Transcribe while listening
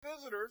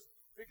visitors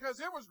because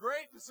it was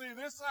great to see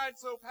this side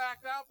so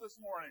packed out this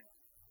morning.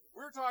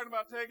 We were talking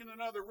about taking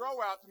another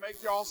row out to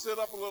make y'all sit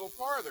up a little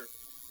farther.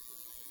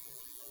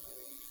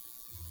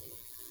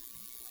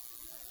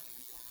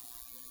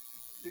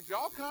 Did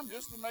y'all come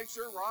just to make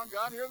sure Ron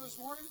got here this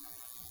morning?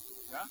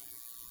 Yeah?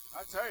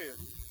 I tell you,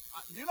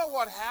 you know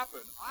what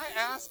happened? I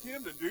asked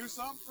him to do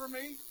something for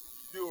me,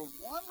 do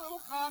one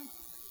little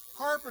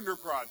carpenter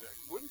project.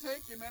 Wouldn't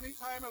take him any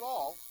time at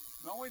all,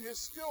 knowing his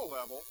skill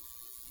level.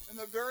 And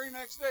the very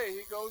next day,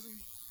 he goes and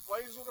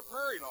plays with a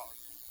prairie dog.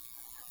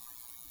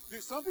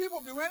 Some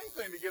people do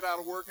anything to get out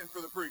of working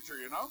for the preacher,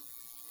 you know?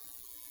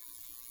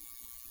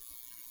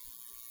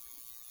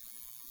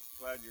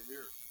 Glad you're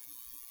here.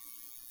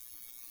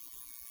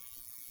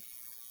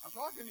 I'm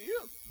talking to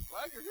you.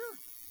 Glad you're here.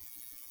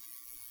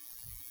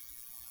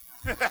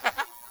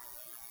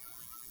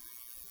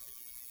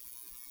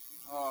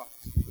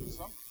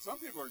 Some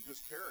people are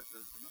just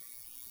characters, you know.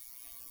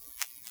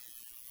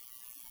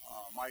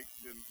 Mike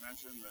didn't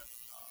mention that.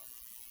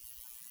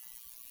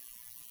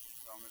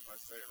 Tell me if I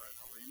say it right.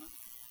 Alina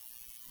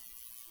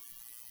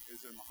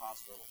is in the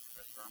hospital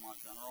at Fairmont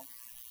General.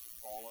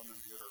 Fallen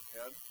and hit her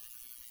head.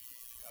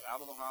 Got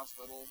out of the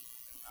hospital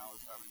and now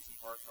is having some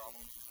heart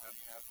problems. Has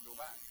had to go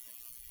back.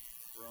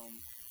 Room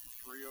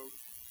 302.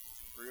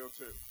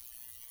 If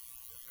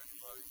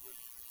anybody would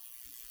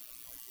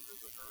like to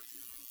visit her,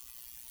 she's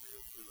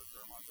in 302 at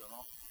Fairmont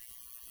General.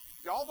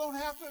 Y'all don't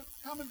have to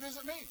come and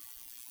visit me.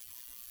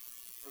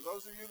 For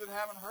those of you that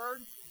haven't heard,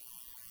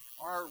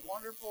 our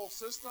wonderful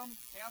system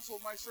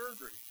canceled my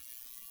surgery.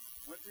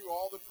 Went through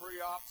all the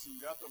pre-ops and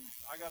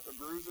I got the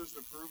bruises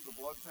to prove the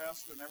blood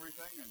test and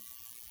everything. And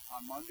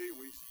on Monday,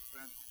 we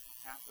spent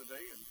half the day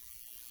in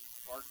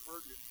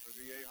Clarksburg at the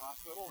VA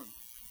hospital. And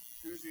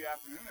Tuesday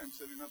afternoon, I'm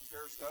sitting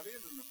upstairs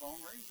studying, and the phone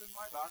rings, and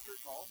my doctor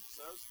calls and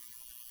says,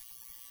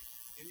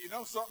 and you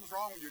know something's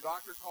wrong when your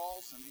doctor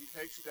calls, and he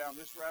takes you down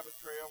this rabbit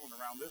trail and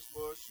around this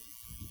bush, and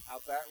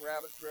out that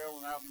rabbit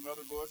trail and out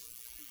another bush.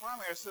 And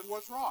finally I said,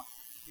 what's wrong?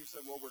 He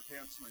said, well, we're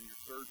canceling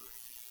your surgery.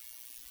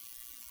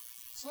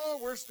 So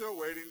we're still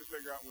waiting to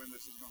figure out when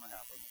this is going to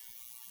happen.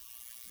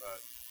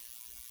 But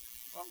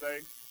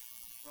someday,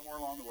 somewhere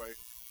along the way,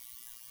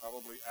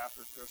 probably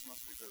after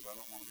Christmas, because I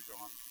don't want to be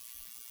gone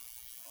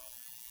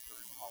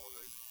during the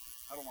holidays.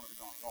 I don't want to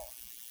be gone at all.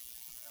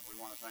 And we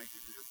want to thank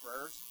you for your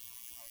prayers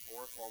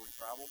for us while we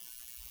traveled.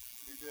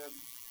 We did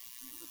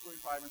between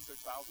 5,000 and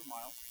 6,000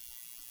 miles.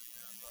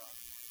 And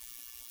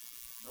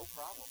no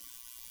problem.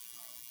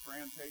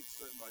 Fran Tate's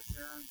sitting by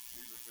Sharon.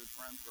 She's a good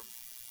friend from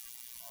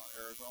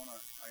Arizona.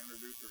 I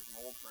introduced her as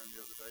an old friend the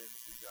other day, and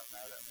she got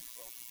mad at me.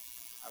 So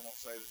I won't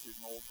say that she's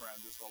an old friend,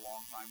 just a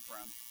longtime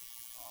friend.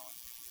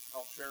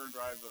 Helped Sharon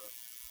drive the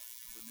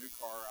new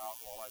car out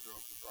while I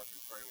drove the truck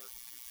and trailer.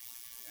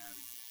 And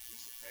he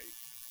said, hey,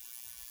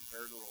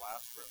 compared to the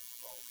last trip.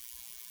 So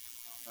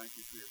thank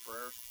you for your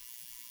prayers.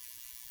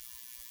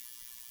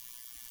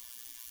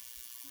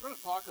 We're going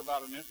to talk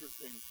about an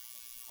interesting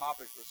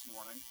topic this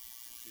morning.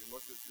 If you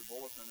looked at your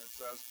bulletin, it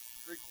says,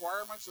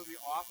 requirements of the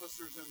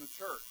officers in the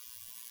church.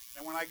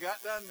 And when I got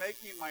done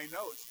making my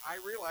notes,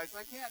 I realized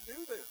I can't do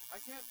this.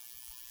 I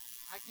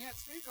can't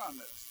speak on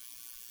this.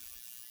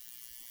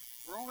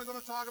 We're only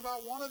going to talk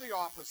about one of the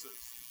offices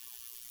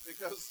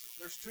because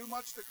there's too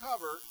much to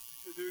cover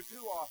to do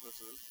two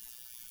offices.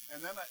 And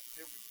then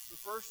it was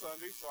the first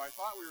Sunday, so I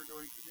thought we were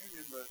doing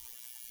communion, but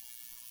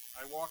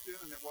I walked in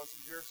and it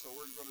wasn't here, so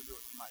we're going to do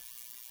it tonight.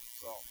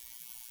 So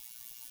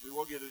we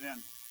will get it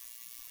in.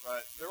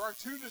 But there are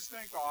two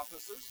distinct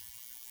offices,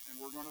 and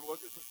we're going to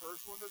look at the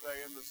first one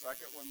today and the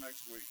second one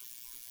next week.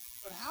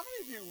 But how many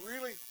of you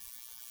really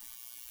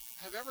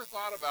have ever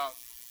thought about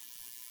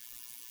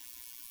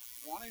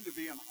wanting to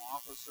be an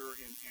officer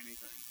in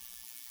anything?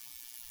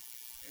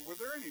 And were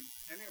there any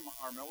of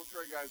our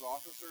military guys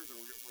officers, or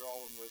were we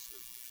all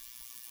enlisted?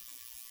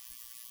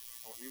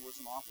 Oh, he was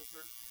an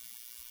officer?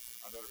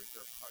 I better be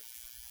careful.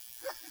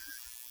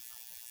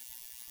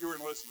 You were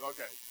enlisted,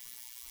 okay.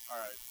 All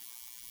right.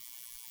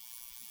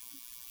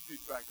 He's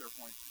back there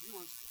pointing. He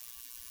was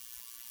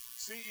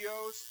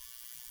CEOs,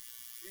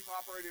 chief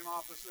operating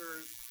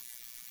officers,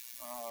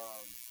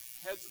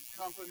 heads of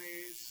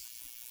companies.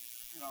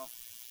 You know,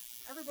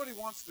 everybody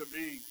wants to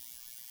be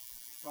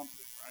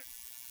something, right?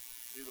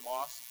 Be the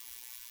boss.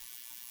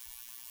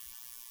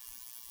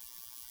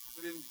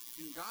 But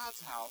in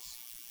God's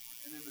house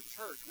and in the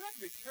church, we have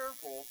to be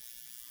careful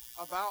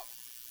about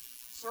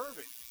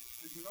serving.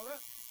 Did you know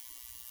that?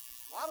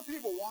 A lot of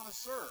people want to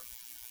serve,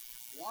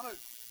 want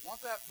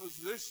that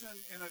position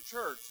in a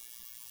church.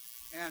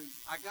 And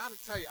I got to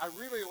tell you, I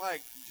really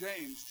like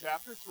James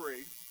chapter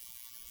 3.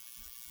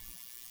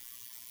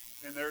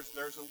 And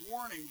there's a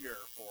warning here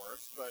for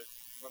us, but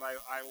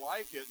I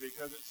like it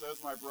because it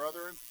says, my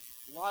brethren,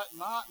 let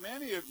not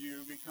many of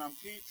you become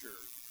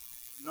teachers,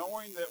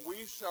 knowing that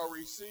we shall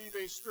receive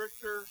a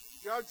stricter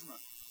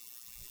judgment.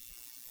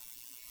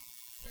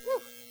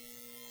 Whew.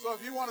 So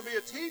if you want to be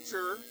a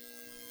teacher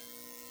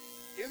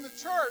in the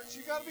church,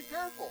 you got to be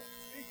careful,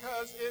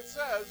 because it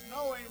says,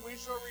 knowing we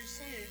shall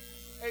receive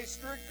a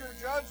stricter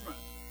judgment.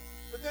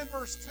 But then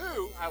verse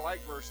 2, I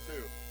like verse 2.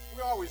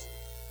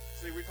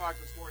 We talked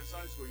this morning in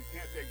Sunday school, you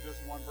can't take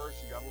just one verse,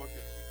 you got to look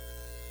at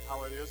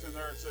how it is in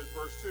there. It says,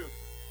 verse 2,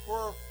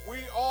 for we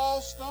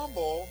all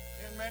stumble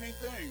in many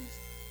things.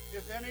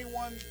 If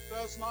anyone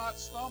does not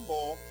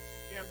stumble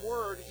in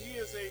word, he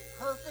is a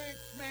perfect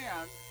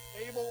man,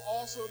 able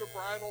also to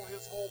bridle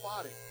his whole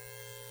body.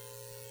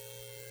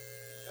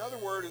 The other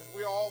word is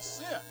we all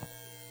sin.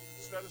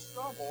 Instead of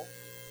stumble,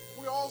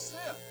 we all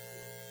sin.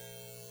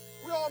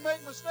 We all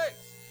make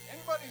mistakes.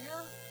 Anybody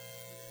here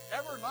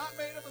ever not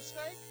made a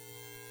mistake?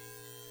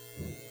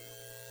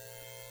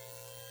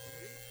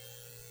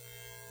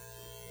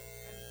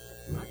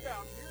 And I'm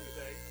down here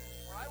today.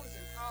 When I was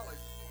in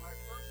college, when I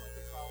first went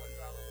to college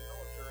out of the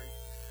military,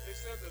 they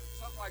said that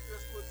something like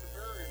this puts a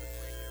barrier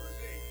between you and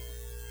me.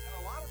 And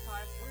a lot of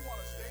times we want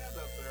to stand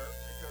up there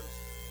because,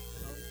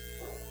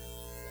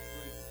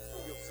 we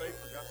feel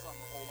safer, got something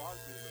to hold on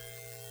to. But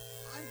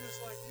I'm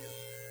just like you.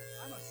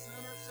 I'm a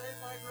sinner saved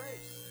by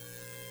grace.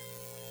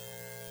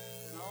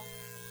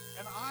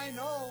 And I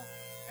know,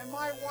 and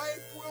my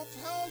wife will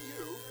tell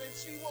you, and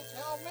she will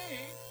tell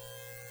me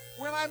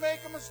when I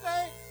make a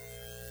mistake.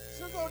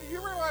 She'll go, do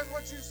you realize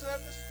what you said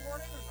this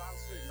morning? And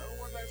I'll say, no,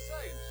 what did I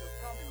say? And she'll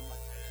tell me, I'm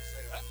like, I didn't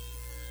say that.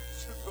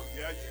 She'll go,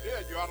 yeah, you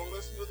did. You ought to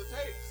listen to the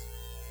tapes.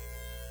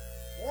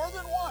 More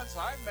than once,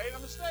 I've made a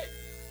mistake.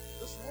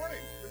 This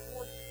morning,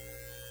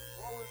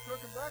 while we were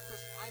cooking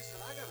breakfast, I said,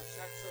 I got to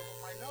check some of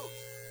my notes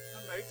to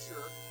make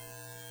sure,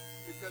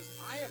 because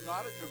I am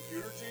not a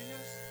computer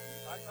genius.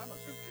 I'm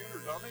a computer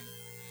dummy.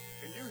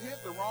 And you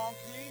hit the wrong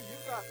key, you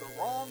got the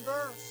wrong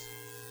verse.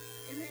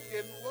 And it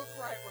didn't look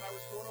right when I was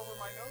going over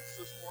my notes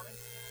this morning.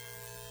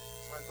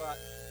 So I thought,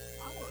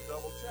 I'm going to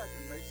double check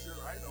and make sure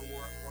I know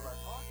what I'm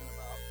talking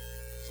about.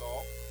 So,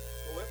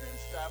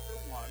 Philippians chapter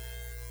 1,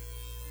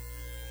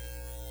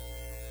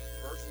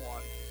 verse 1.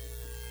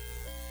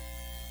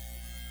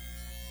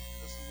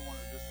 This is the one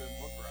that just didn't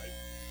look right.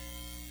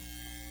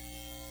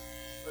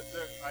 But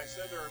I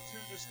said there are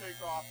two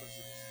distinct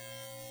offices.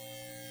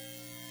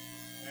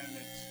 And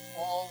it's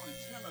Paul and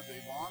Timothy,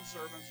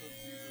 bondservants of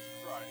Jesus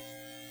Christ,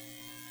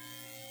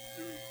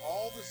 to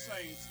all the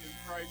saints in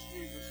Christ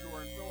Jesus who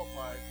are in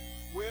Philippi,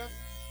 with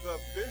the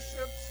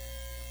bishops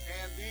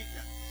and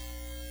deacons.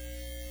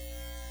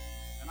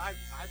 And I've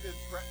been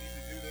threatening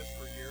to do this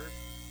for years.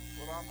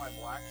 Put on my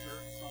black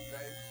shirt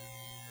someday,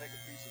 take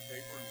a piece of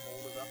paper and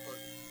fold it up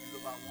into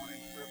about 1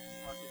 inch strip and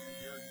tuck it in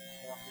here and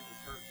walk into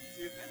church and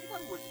see if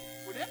anybody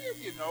would any of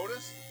you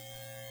notice?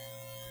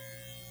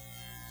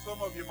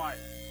 Some of you might.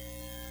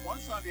 One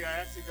Sunday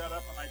I actually got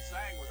up and I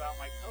sang without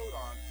my coat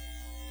on.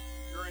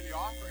 During the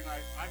offering, I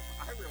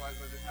realized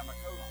I didn't have my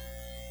coat on.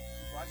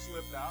 So I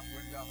slipped out,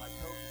 went and got my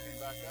coat, and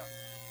came back up.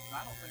 And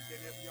I don't think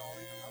any of y'all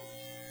even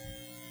noticed.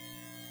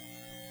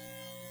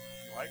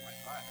 You like my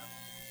tie, huh?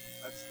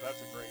 That's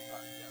a great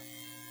tie, yeah.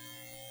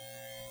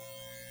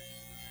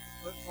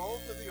 But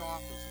both of the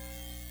offices,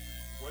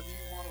 whether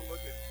you want to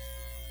look at,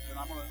 and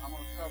I'm gonna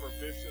cover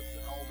bishops,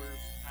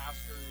 elders,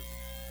 pastors,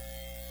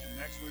 and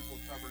next week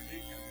we'll cover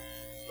deacons.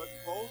 But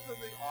both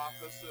of the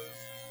offices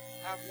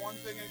have one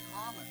thing in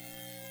common.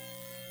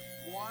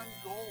 One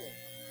goal.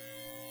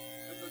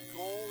 And the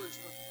goal is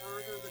to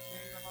further the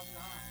kingdom of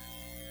God.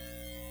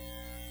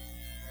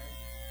 Okay?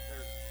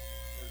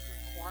 There's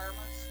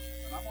requirements.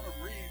 And I'm going to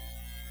read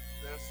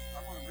this.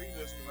 I want to read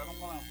this because I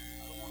don't want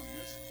to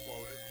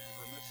misquote it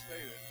or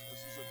misstate it.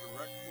 This is a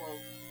direct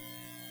quote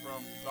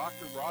from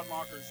Dr.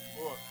 Rodmacher's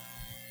book.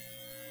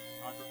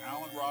 Dr.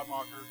 Alan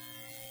Rodmacher,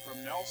 from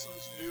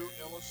Nelson's New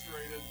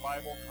Illustrated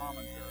Bible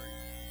Commentary,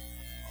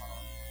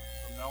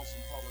 from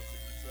Nelson Publishing.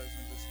 It says,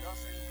 in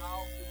discussing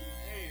how to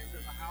behave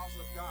in the house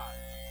of God.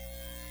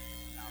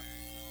 Now,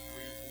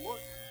 we've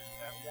looked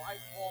at why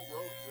Paul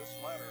wrote this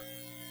letter,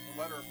 the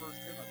letter of 1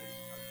 Timothy,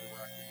 that's where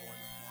we're actually going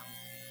this morning,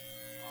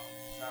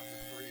 chapter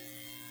 3.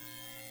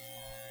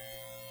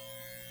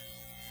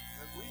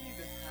 That we need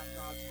to have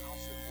God's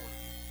house in order.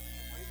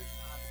 The way that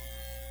God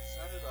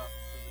set it up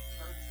for the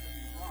church to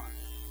be run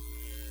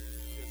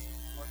is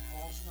what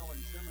Paul's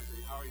telling Timothy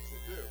how he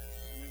should do.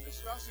 And in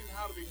discussing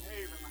how to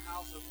behave in the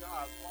house of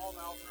God, Paul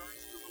now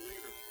turns to the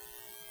leader.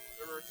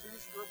 There are two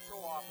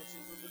scriptural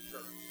offices of the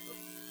church: the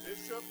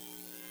bishop,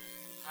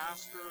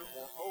 pastor,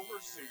 or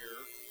overseer,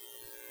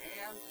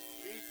 and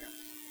deacon.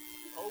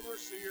 The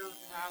overseer,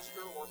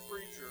 pastor, or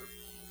preacher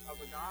of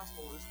the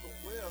gospel is to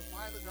live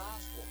by the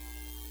gospel.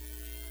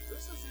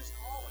 This is his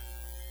calling.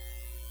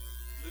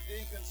 The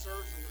deacon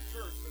serves in the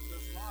church but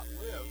does not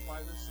live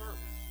by the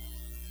service.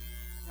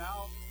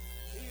 Now,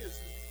 he is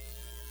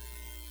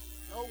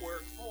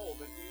nowhere told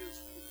that he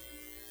is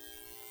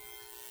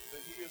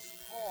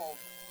called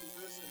to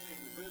this in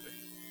being living.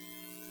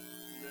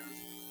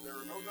 There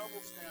are no double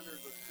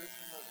standards of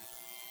Christian living.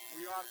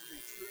 We ought to be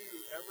true to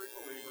every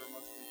believer. It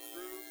must be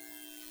true,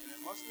 and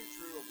it must be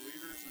true of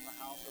leaders in the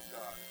house of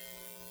God.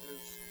 It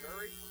is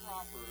very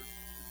proper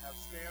to have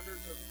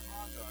standards of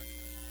conduct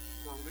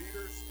for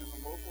leaders in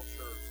the local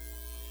church.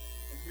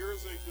 And here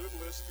is a good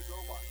list to go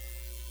by.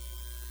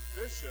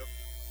 Bishop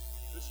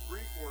This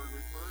Greek word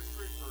refers to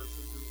a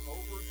person who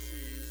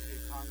oversees a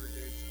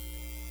congregation.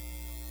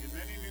 In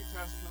many New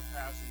Testament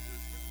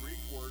passages, the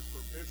Greek word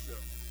for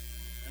bishop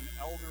and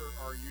elder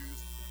are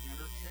used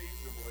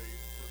interchangeably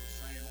for the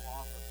same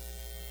office.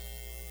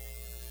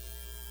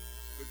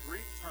 The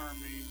Greek term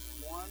means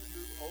one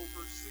who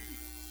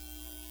oversees.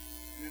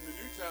 And in the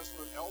New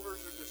Testament, elders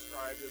are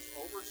described as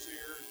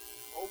overseers,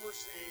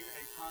 overseeing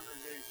a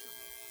congregation.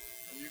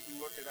 And you can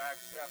look at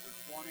Acts chapter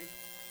 20.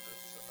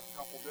 There's a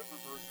couple different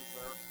verses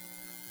there.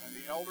 And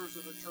the elders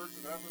of the church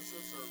of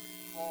Ephesus are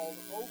called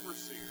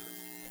overseers.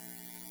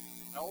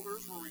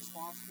 Elders were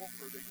responsible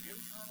for the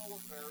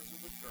internal affairs of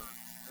the church,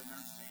 and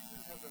there seem to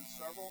have been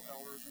several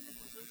elders in the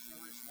position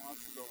of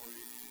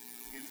responsibility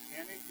in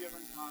any given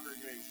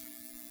congregation.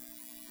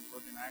 You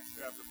look in Acts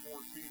chapter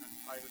 14 and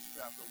Titus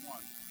chapter 1.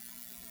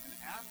 And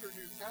after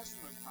New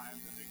Testament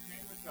times, it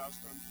became the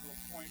custom to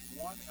appoint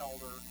one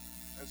elder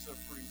as the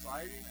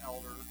presiding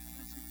elder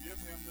and to give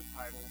him the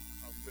title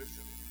of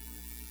bishop.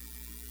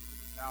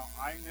 Now,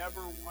 I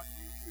never want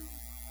you to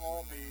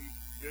call me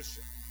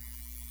bishop,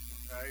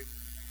 okay?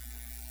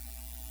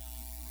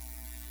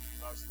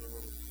 That's the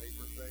little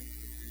paper thing.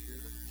 You do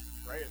that,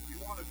 right? If you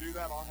want to do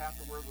that, I'll have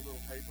to wear the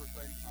little paper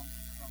thing some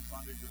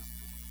Sunday. Just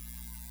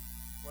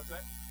what's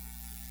that?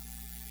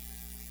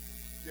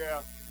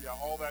 Yeah,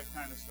 all that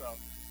kind of stuff.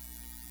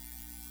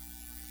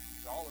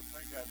 Y'all would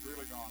think I'd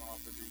really gone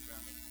off the deep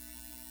end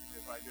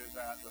if I did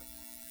that,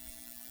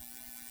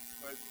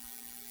 but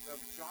the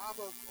job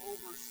of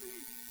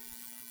overseeing,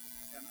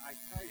 and I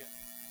tell you,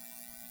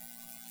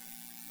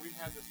 we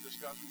had this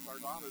discussion with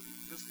our daughter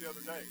just the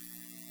other day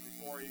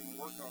before I even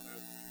worked on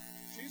this.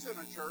 She's in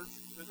a church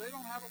that they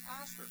don't have a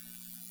pastor.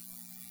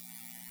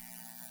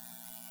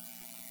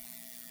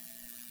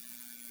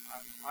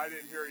 I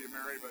didn't hear you,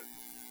 Mary, but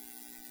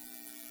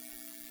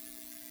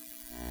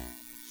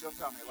she'll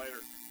tell me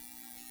later.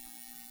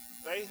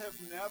 They have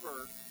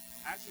never,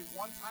 actually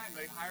one time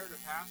they hired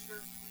a pastor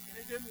and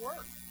it didn't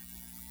work.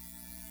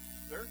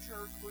 Their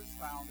church was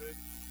founded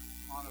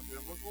on a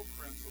biblical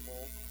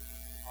principle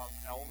of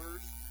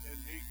elders and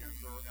deacons,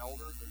 or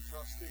elders and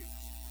trustees.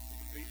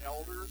 The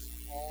elders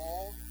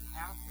all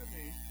have to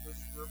meet the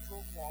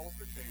scriptural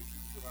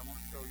qualifications that I'm going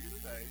to show you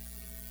today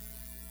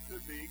to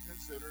be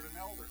considered an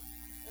elder.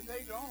 And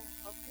they don't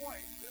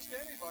appoint just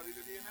anybody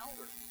to be an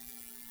elder.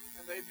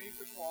 And they meet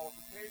the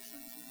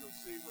qualifications, and you'll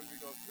see when we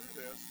go through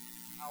this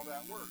how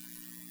that works.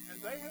 And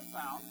they have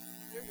found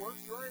it works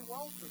very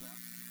well for them.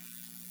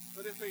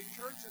 But if a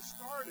church is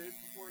started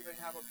where they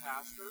have a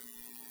pastor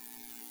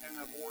and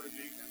a board of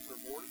deacons or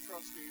board of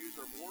trustees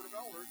or board of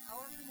elders,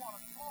 however you want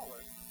to call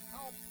it,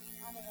 help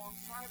come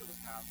alongside of the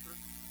pastor,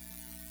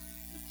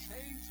 to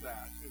change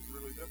that is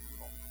really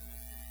difficult.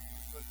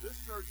 But this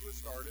church was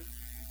started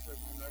and said,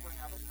 we'll never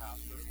have a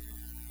pastor.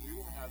 We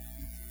will have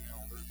teaching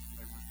elders.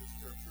 They went to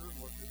Scripture and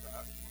looked at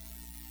that.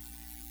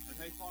 And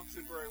they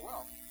functioned very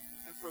well.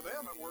 And for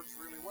them, it works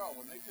really well.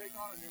 When they take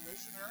on a new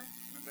missionary,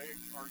 and they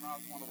are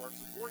not one of our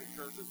supporting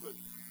churches, but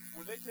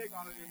when they take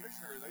on a new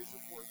missionary, they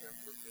support them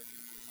for 50%.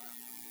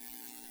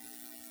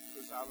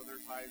 Because out of their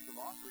tithes and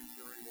offerings,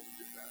 they're able to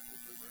do that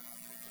because they're not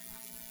taking a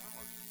pastor's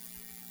salary.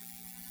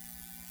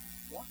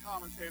 One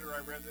commentator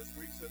I read this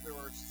week said there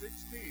are 16,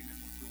 and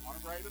if you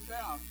want to write them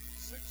down,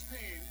 16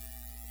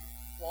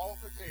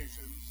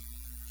 qualifications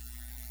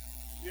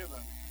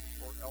given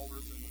for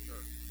elders in the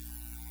church.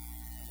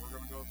 And we're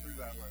going to go through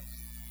that list.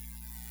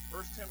 1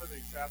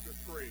 Timothy chapter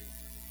 3,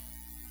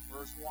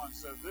 verse 1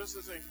 says, this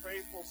is a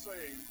faithful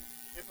saying,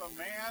 if a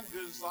man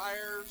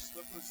desires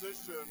the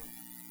position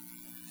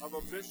of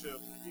a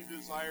bishop, he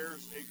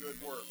desires a good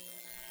work.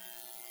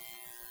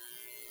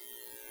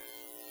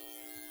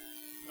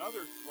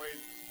 Another way,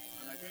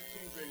 and I think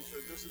King James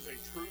said this is a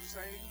true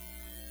saying.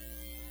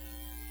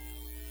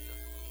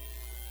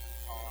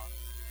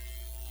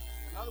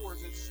 In other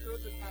words, it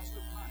stood the test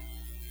of time.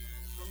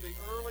 From the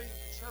early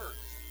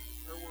church,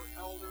 there were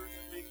elders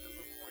and deacons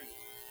appointed.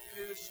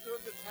 And it has stood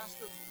the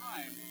test of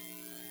time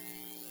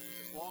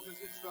as long as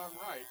it's done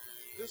right.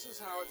 This is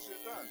how it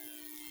should be done.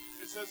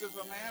 It says if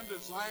a man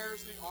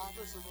desires the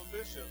office of a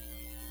bishop,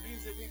 it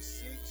means if he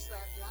seeks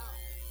that job,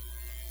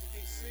 if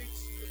he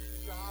seeks the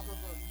job of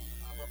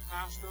a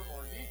pastor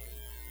or deacon,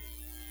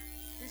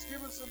 he's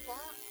given some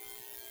thought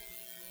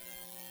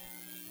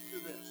to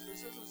this.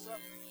 This isn't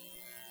something,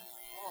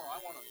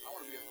 I want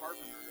to be a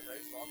carpenter today,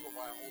 so I'll go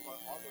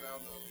down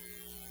to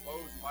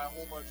Lowe's and buy a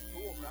whole bunch of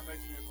tools, and that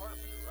makes me a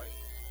carpenter, right?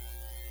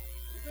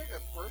 You think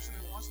a person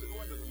who wants to go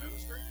into the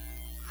ministry?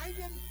 I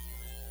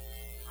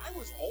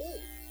was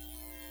old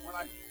when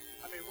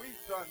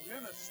we've done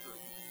ministry,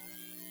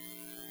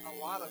 a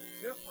lot of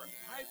different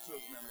types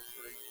of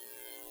ministry,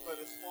 but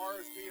as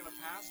far as being a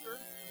pastor,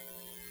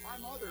 my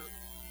mother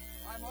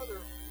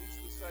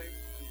used to say,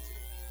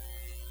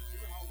 she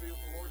went home to be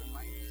with the Lord in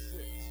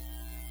 96,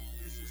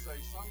 used to say,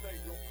 someday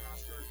you'll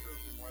pastor a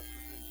church in West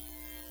Virginia.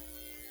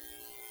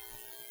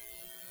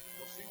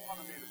 Well, she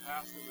wanted me to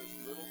pastor this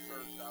little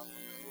church out in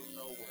the middle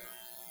of nowhere.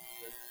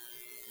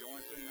 The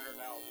only thing there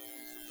now is a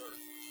piece of dirt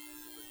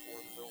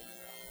before the building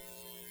down.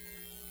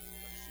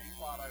 But she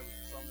thought I would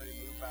someday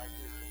move back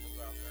here and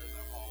live out there in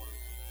that holler.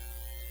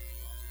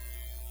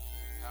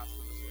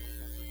 Pastor this little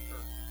country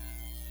church.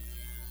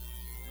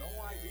 No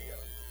idea.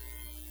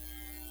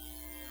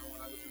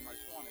 When I was in my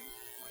 20s,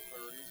 my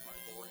 30s, my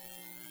 40s,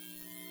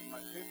 and my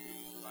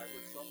 50s, that I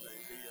would someday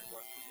be in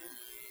West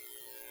Virginia.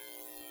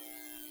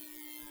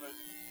 But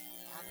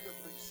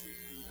actively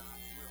seeking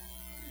God's will.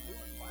 We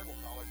went to Bible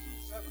college in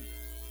the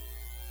 70s.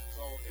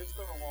 So it's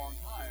been a long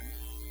time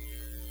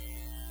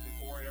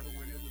before I ever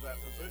went into that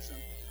position.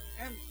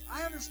 And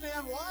I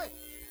understand why.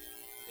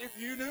 If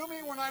you knew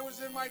me when I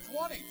was in my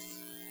 20s,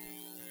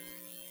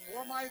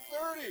 or my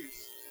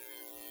 30s,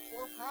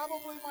 or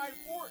probably my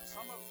 40s,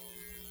 some of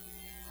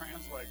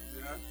translate,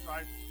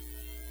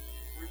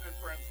 we've been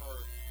friends for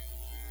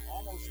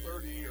almost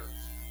 30 years.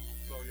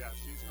 So yeah,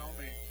 she's known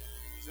me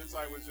since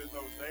I was in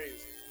those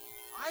days.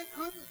 I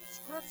couldn't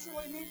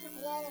scripturally meet the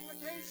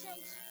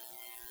qualifications.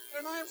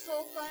 And I am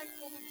so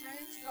thankful that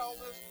James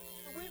tells us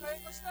that we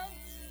make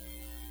mistakes.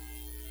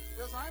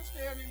 Because I'm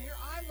standing here,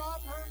 I'm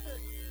not perfect.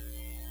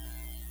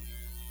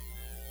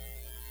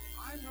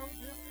 I'm no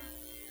different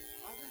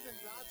other than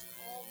God's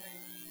called me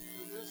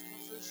to this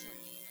position.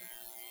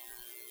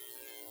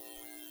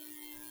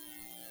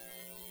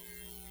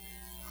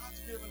 God's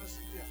given us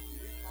a gift.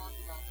 And we talked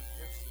about the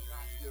gifts that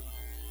God's given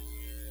us.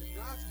 If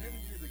God's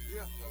given you the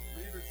gift of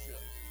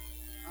leadership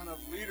and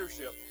of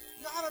leadership,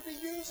 you ought to be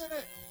using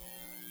it.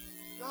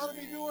 You ought to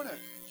be doing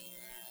it.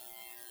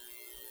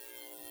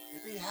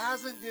 If He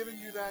hasn't given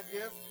you that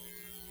gift,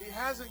 He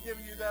hasn't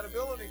given you that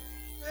ability,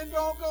 then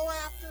don't go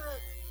after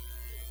it.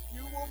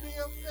 You will be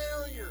a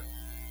failure.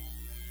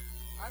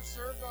 I've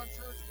served on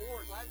church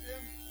boards. I've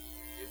been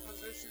in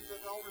positions of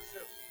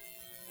eldership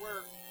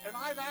and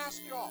I've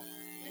asked y'all,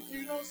 if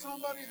you know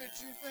somebody that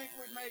you think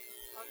would make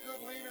a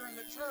good leader in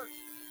the church,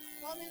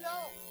 let me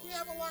know. We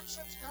have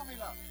elections coming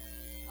up.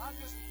 Not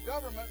just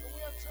government, but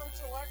we have church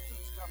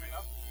elections coming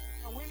up.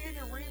 And we need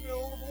to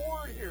rebuild the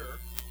board here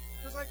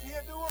because I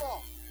can't do it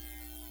all.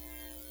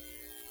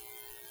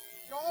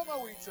 Y'all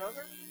know each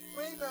other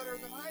way better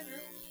than I do.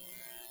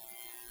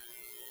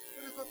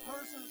 But if a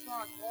person's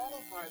not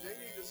qualified, they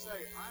need to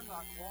say, I'm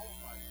not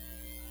qualified.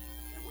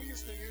 And we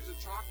used to use a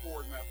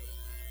chalkboard method.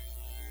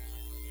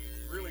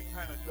 Really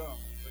kind of dumb.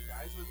 The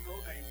guys would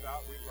throw names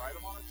out, we'd write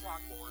them on a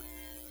chalkboard,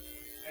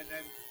 and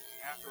then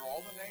after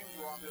all the names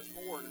were on this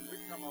board, and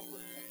we'd come up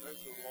with this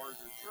was a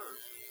larger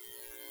church,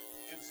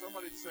 and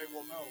somebody'd say,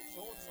 well, no,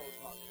 so-and-so is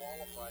not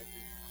qualified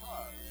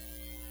because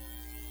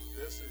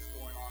this is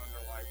going on in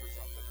their life or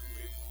something, and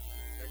we'd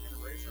take an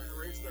eraser and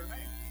erase their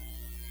name.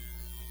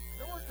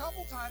 There were a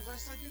couple times I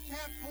said, you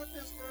can't put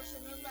this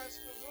person in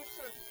this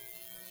position.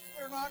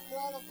 They're not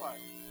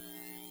qualified.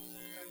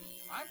 And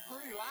I'm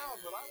pretty loud,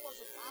 but I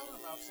wasn't loud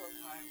enough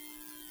sometimes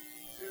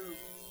to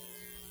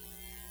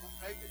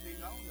make it be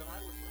known that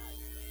I was right.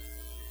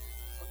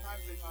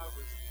 Sometimes they thought it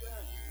was,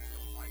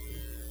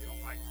 you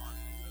don't like Mark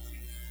because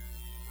he's,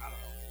 I don't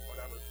know,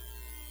 whatever.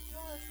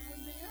 No, that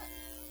wouldn't be it.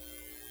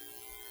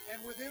 And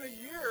within a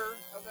year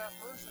of that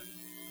person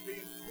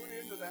being put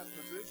into that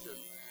position,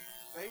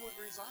 they would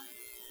resign.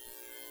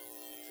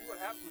 See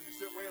what happens when you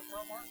sit way up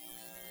front, Mark?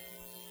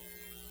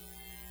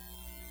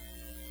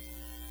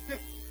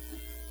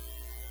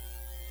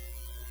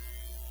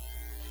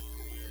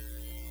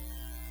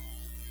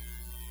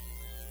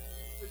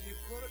 So you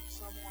put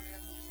someone in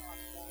who's not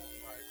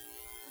qualified,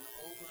 and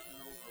over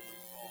we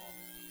saw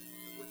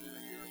that within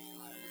a year's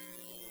time,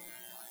 people will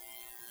resign.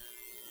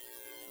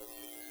 That's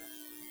the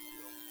potential you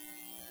feel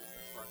with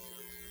the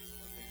pressure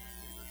of being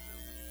in leadership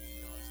in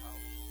God's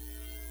house.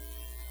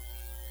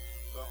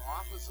 The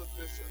office of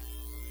bishop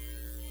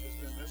has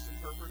been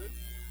misinterpreted,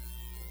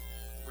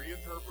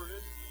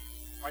 reinterpreted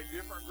by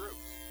different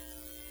groups.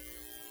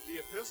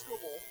 The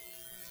Episcopal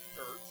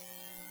Church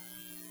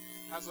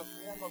has a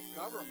form of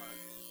government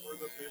where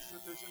the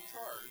bishop is in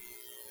charge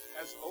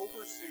as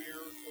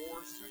overseer or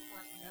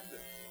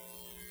superintendent,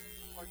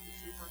 like the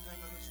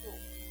superintendent of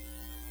school.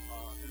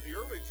 In the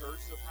early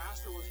church, the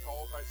pastor was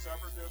called by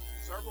several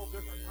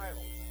different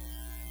titles.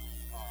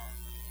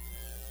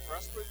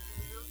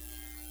 Presbyter,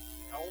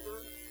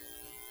 elder,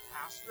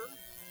 pastor,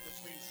 which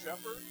means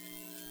shepherd,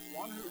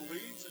 one who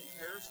leads and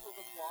cares for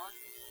the flock,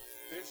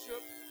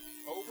 bishop,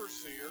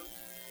 overseer,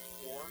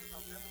 or a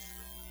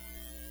minister.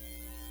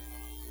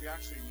 We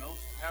actually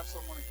have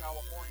someone in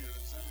California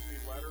that sends me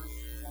letters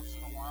once in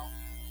a while,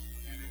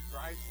 and it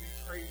drives me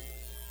crazy.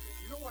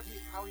 You know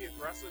how he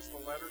addresses the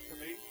letter to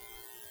me?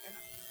 And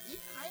he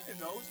kind of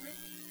knows me.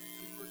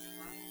 He puts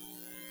Frank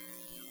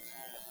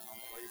Solomon on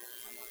the label.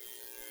 I'm like,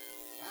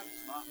 that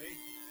is not me.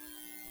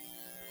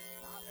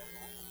 Not at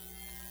all.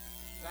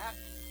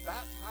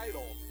 That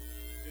title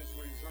is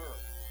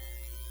reserved.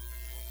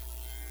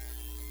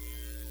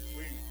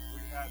 We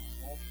had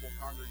multiple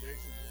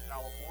congregations in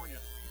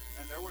California,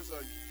 and there was a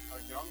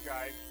young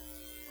guy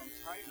from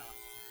China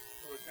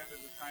who attended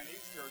the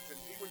Chinese church, and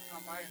he would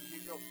come by and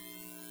he'd go,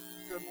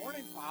 "Good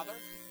morning, Father."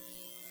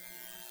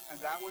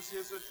 And that was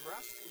his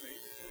address to me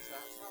because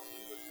that's how he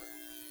was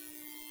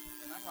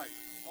raised. And I'm like,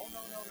 oh,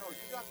 no,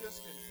 you got this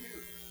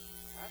confused.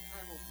 I that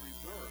time was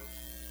reserved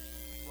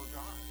for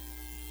God.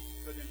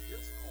 But in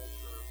his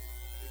culture,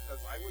 because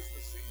I was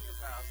the senior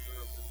pastor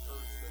of the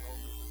church that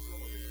owned the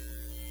facility,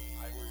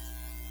 I was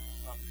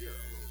up here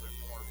a little bit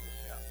more than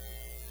him.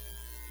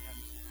 And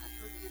I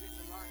couldn't get him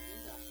to not do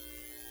that.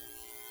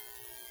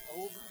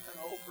 Over and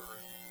over.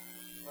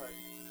 But,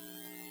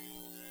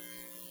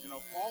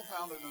 Paul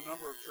founded a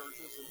number of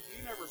churches, and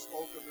he never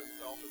spoke of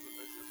himself as a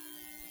bishop.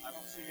 I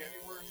don't see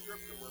anywhere in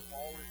Scripture where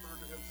Paul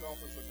referred to himself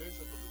as a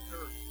bishop of the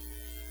church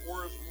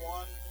or as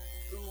one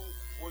who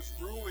was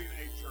ruling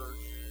a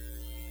church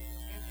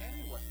in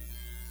any way.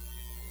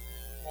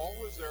 Paul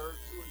was there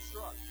to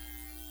instruct.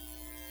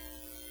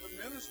 The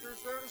minister's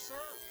there to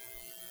serve.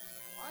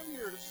 I'm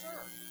here to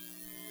serve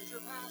as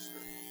your pastor.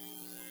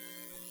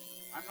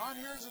 I'm not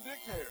here as a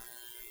dictator.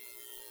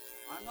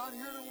 I'm not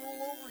here to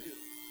rule over you.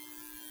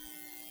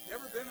 You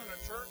ever been in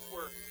a church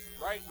where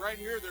right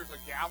here there's a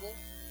gavel?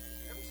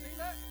 You ever seen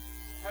that?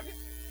 Have you?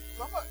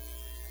 Somebody.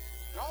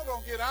 Y'all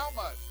don't get out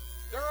much.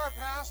 There are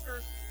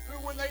pastors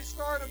who, when they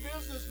start a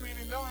business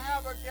meeting, they'll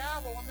have a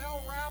gavel and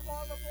they'll rap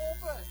on the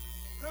pulpit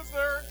because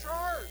they're in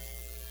charge.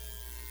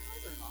 No,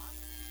 they're not.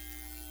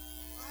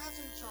 God's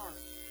in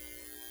charge.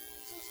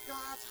 This is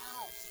God's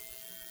house.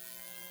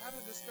 I had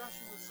a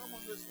discussion with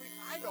someone this week.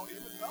 I don't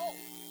even know.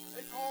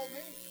 They called me.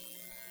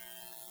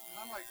 And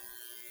I'm like,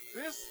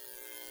 this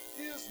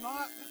is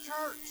not the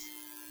church.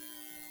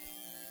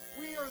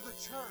 We are the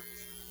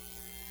church.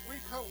 We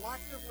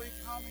collectively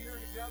come here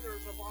together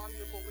as a body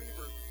of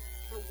believers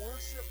to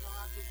worship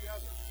God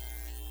together.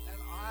 And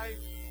I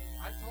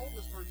told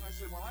this person, I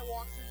said, when I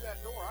walk through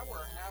that door, I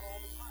wear a hat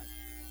all the time.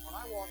 When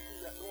I walk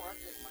through that door, I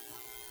take my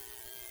hat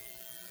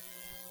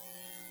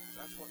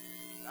off.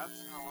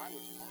 That's how I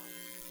was taught.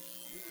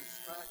 You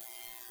respect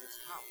this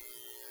house.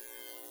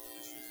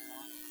 This is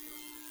not the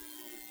church. This is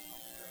where we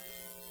come together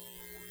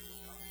to worship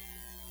God.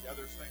 Yeah,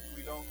 there's things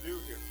we don't do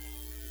here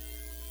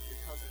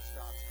because it's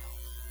God's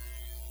house.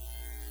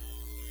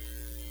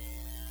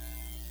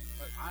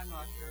 But I'm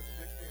not here to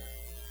dictate.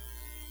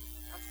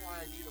 That's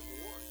why I need a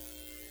board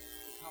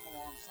to come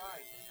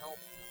alongside to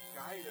help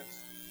guide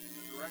us in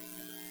the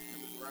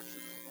direction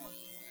we're going.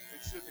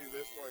 It should be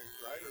this way,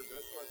 right? Or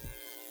this way.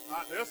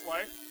 Not this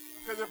way.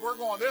 Because if we're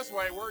going this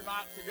way, we're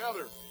not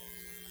together.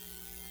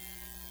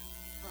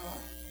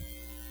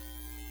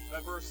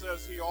 That verse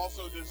says he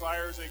also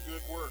desires a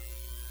good work.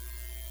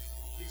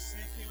 He's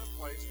seeking a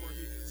place where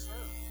he can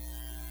serve.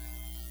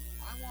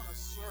 I want to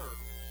serve.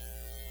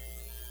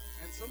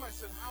 And somebody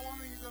said, how long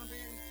are you going to be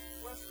in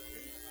West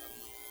Virginia? I don't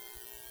know.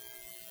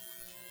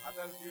 I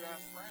bet if you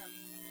ask Fran,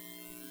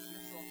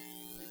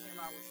 he came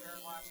out with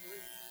Sharon last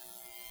week,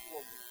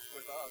 well,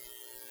 with us,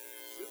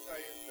 she'll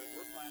tell you that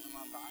we're planning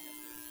on dying in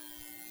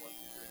West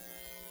Virginia.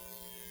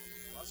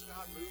 Unless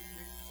God moves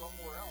me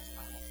somewhere else,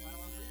 I don't plan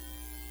on leaving.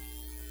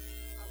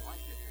 I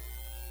like it here.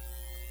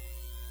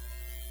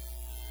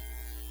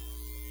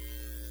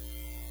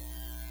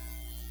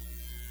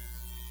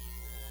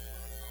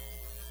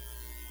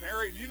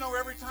 Mary, do you know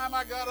every time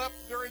I got up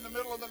during the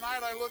middle of the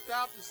night, I looked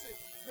out to see.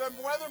 The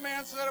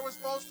weatherman said it was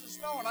supposed to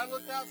snow, and I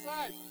looked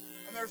outside.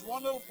 And there's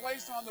one little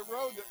place on the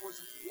road that was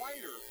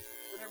whiter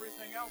than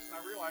everything else, and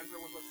I realized there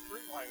was a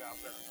street light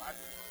out there.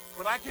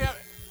 But I can't.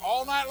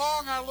 All night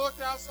long, I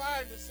looked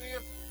outside to see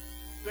if.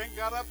 Then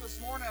got up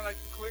this morning, and I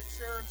clicked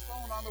Sharon's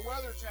phone on the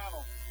Weather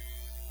Channel.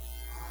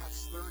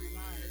 It's 39.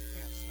 It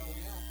can't snow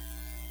yet.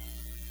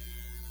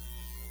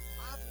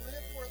 I've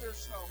lived where there's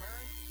snow,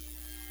 Mary.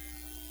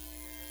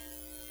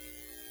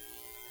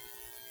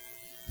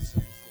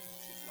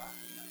 She's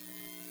laughing at me.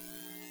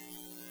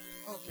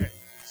 Okay,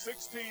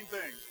 16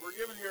 things. We're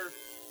given here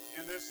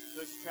in this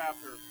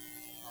chapter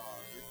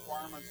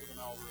requirements of an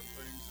elder and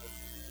things that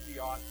he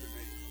ought to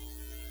be.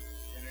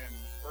 And in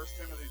 1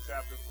 Timothy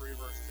chapter 3,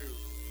 verse 2,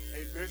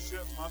 a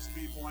bishop must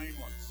be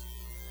blameless.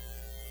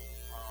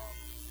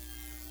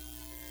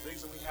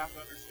 Things that we have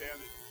to understand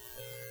that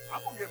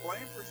I'm going to get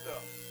blamed for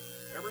stuff.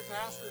 Every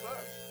pastor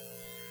does.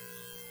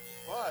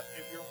 But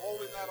if you're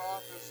holding that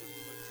office in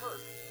the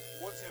church,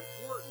 what's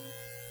important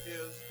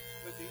is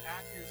that the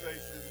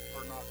accusations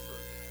are not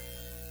true.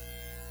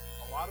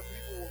 A lot of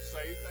people will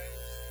say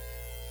things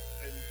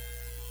and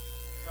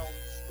tell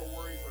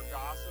stories or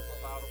gossip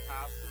about a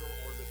pastor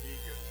or the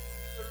deacon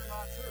that are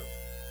not true.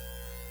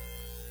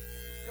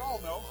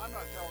 Y'all know, I'm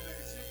not telling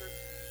any secrets,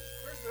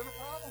 there's been a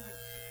problem here.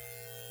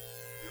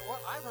 You know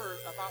what? I've heard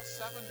about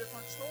 7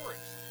 different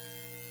stories.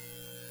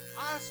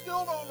 I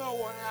still don't know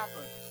what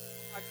happened.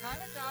 I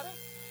kind of got it,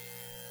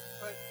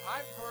 but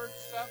I've heard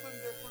 7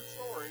 different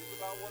stories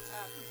about what's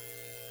happened.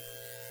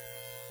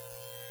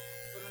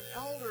 But an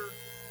elder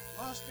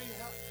must be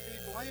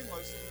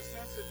blameless in the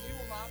sense that he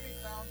will not be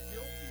found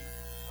guilty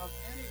of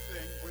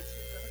anything which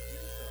he's been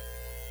accused of.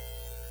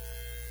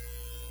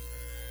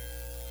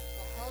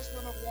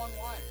 Husband of one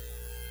wife.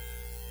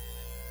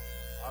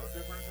 A lot of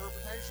different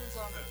interpretations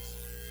on this.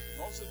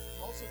 Most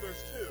of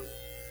there's 2.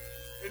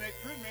 And it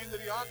could mean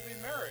that he ought to be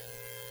married.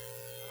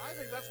 And I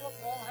think that's what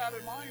Paul had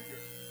in mind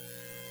here.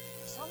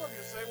 Some of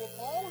you say, well,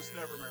 Paul was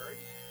never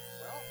married.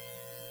 Well,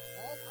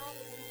 Paul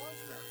probably was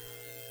married.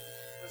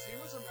 Because he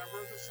was a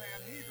member of the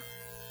Sanhedrin.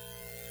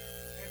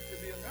 And to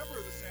be a member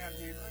of the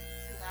Sanhedrin,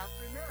 you have to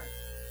be married.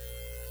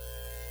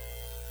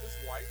 His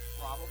wife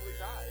probably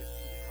died.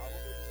 He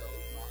probably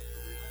chose not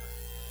to remarry.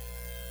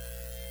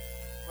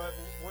 But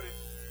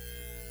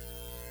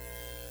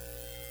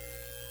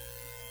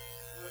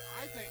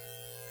I think,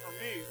 for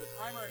me, the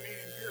primary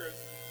meaning here is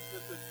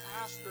that the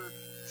pastor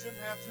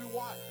shouldn't have two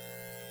wives.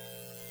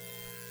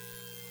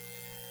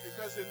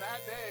 Because in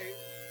that day,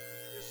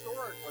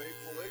 historically,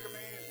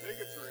 polygamy and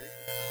bigotry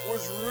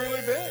was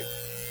really big.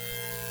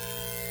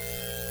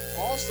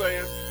 Paul's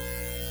saying,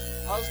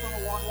 husband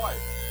of one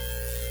wife.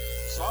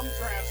 Some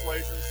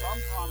translations, some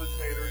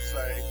commentators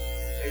say,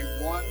 a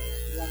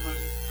one-woman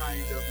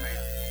kind of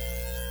man.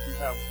 You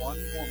have one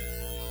woman.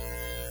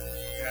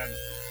 And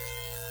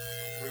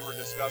we were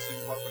discussing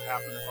what would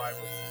happen if I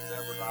was to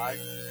ever die.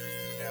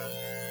 And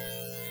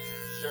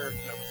Sharon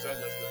never said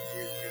this, but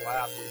we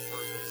laughed. We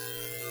heard this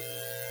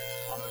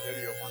on a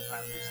video one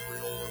time. These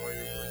three older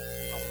ladies were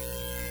talking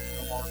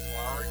to Mark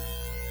Lowry.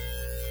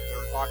 They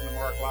were talking to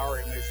Mark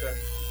Lowry, and they said,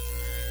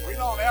 we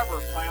don't ever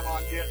plan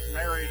on getting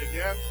married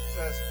again. It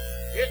says,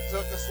 it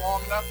took us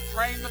long enough to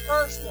train the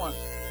first one.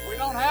 We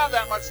don't have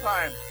that much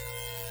time.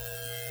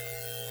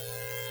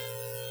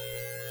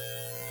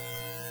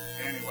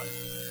 Anyway.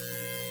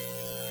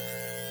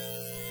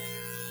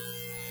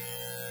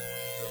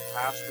 The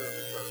pastor of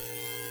the church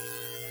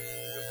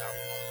should have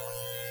one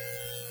wife.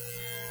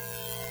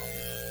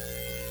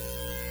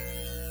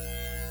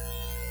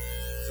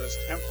 It says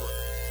temperate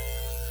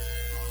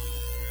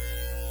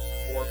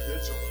or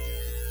vigilant.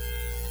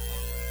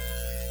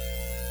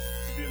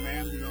 To be a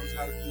man who knows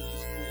how to keep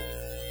his cool.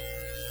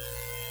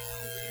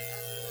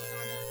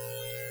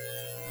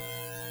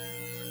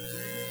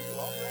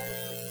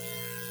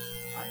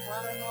 I'm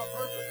glad I'm not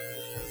perfect,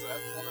 because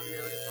that's one of the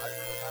areas I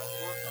really have to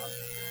work on,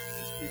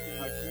 is keeping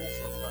my cool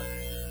sometimes.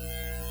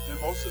 And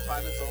most of the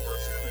time it's over a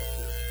sin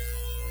issue.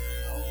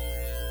 You know?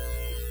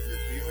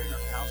 You're dealing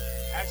or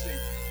counseling. Actually,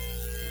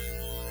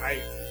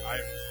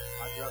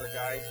 I've got a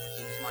guy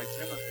who's my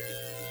Timothy,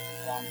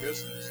 long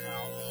distance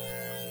now.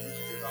 We used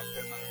to be about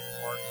 10 minutes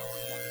apart, now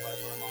we're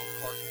 25 miles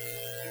apart.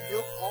 And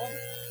he'll call me.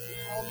 He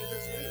called me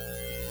this week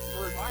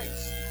for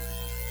advice.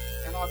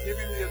 And I'll give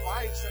him the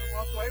advice, and a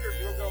month later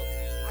he'll go,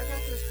 I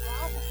got this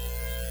problem.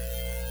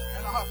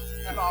 And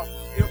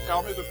he'll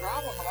tell me the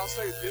problem, and I'll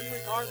say, didn't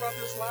we talk about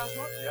this last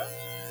month? Yeah.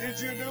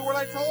 Did you do what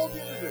I told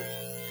you to do?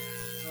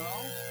 No.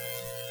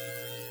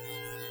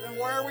 Then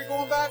why are we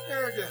going back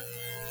there again?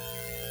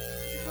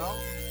 You know?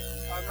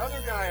 Another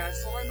guy, I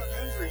saw him at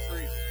men's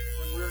retreat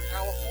when we were in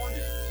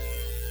California,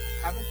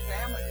 having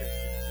family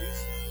issues.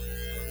 He's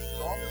the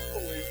strongest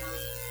believer.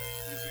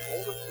 He's the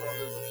oldest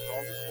brother, the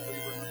strongest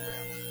believer in the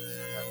family.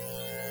 Having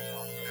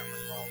a family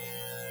problem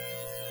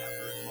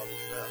after his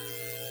mother's death.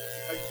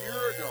 A year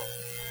ago,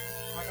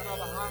 I got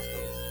out of the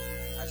hospital.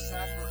 I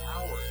sat for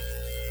hours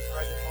and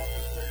tried to help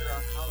him figure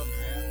out how to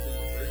manage the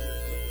agreement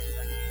with his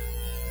family.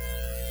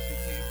 He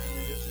came to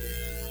me this week,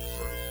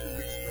 or 2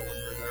 weeks ago when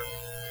we were there.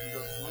 He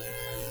goes, let me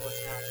tell you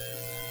what's happening.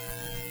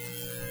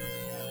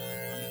 And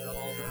when he got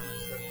all done, I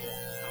said,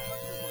 well, how much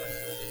of what I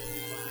said to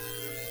you last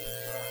year is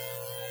God?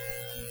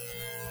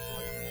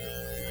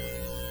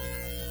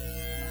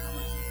 How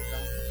much of it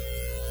done?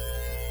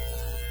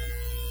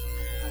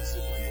 I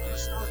said, when did you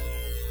start?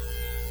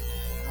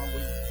 How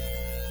we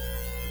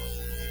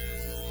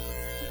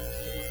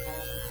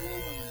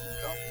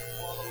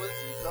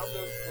you come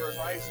to for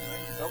advice, and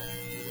then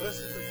you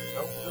listen, but you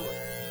don't do it.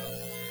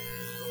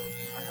 So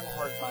I have a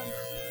hard time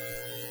there.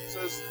 It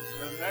says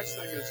the next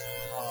thing is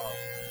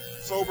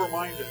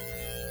sober-minded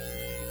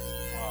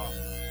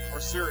or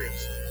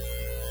serious.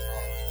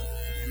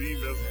 You mean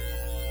business.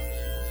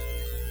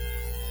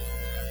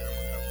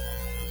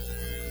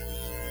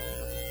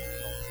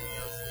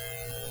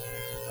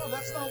 No,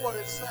 that's not what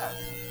it says.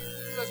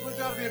 It says we've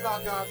got to be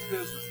about God's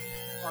business.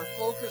 Our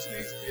focus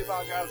needs to be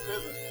about God's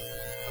business.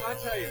 But I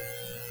tell you,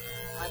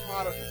 I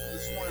thought of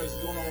this morning, I was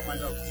going over my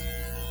notes.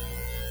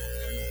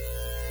 And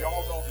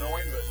y'all don't know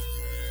him, but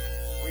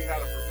we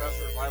had a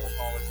professor at Bible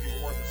college. He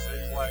wore the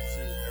same black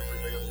suit every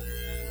day of the week.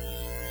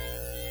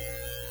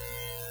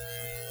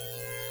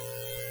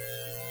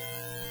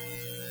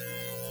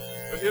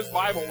 But his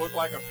Bible looked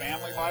like a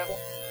family Bible.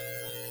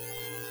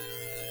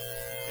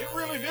 It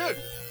really did.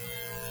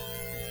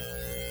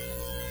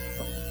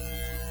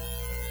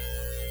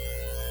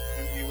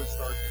 And he would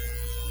start.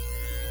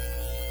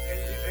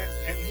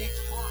 And he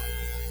taught.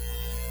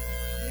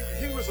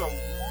 He was a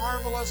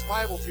marvelous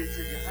Bible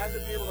teacher. You had to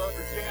be able to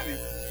understand him.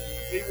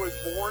 He was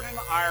born in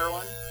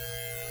Ireland.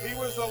 He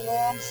was a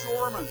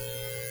longshoreman.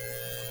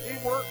 He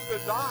worked the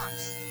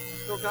docks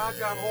until God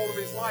got hold of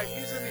his life.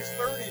 He's in his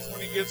 30s when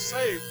he gets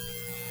saved.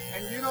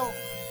 And you know,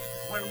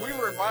 when we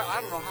were in, I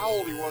don't know how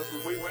old he was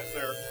when we went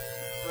there,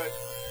 but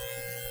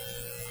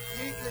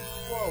he could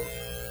quote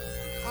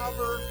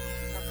cover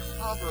to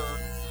cover,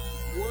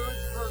 word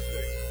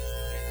perfect,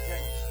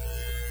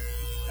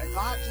 and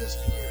not just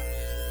hear.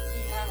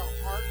 He had a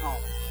heart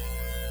knowledge.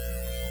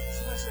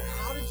 So I said,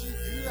 how did you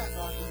do that,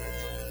 Dr.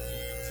 Mitchell?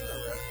 I said, I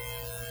read it.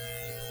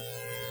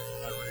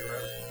 I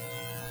reread it.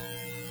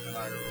 And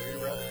I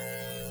reread it.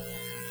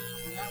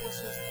 And that was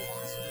his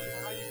philosophy.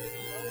 How you get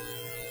to know him.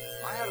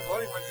 I had a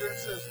buddy went through and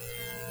says,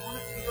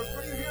 he goes,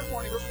 what are you here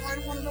for? And he goes, well, I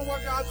want to know what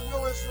God's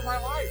will is for my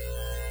life.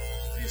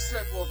 He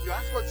said, well, if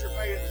that's what you're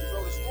paying to go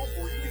to school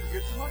for, you need to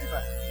get your money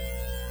back.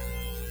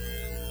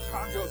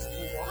 John goes,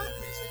 well, what?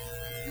 He said,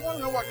 if you want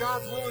to know what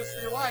God's will is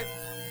for your life,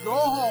 go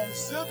home,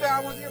 sit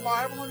down with your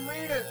Bible and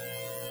read it.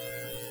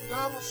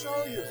 God will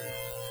show you.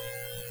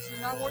 So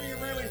now what are you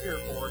really here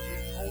for? And he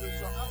told him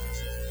something else. He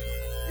said,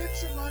 get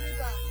your money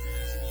back.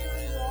 He said, you're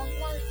in the wrong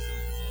place.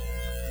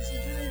 He said,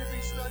 you need to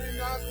be studying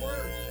God's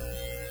Word.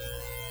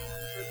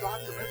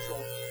 Dr.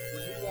 Mitchell,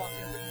 when he walked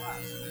into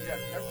class, he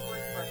had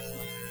every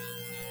freshman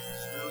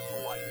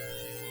spiritual life.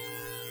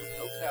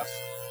 No test.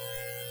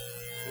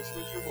 This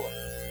was your book.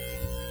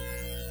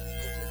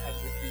 Which it had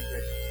to be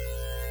written.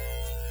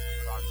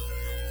 Dr.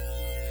 Mitchell.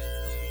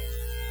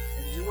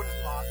 And you would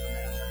have thought the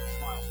man had a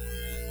smile.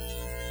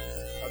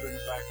 Other than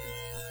the fact that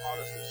he taught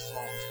us these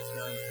songs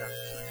comparing the text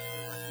to singing.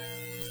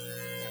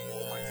 And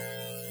all my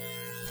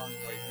tongue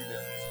the way he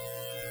did.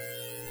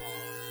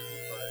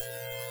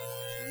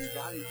 When you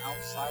got him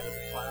outside of the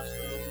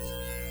classroom,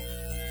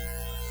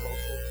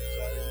 social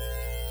setting,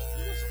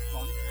 he was a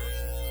fun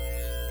person.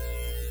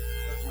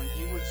 But when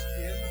he was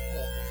in the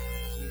pulpit,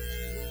 he was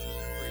teaching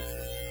and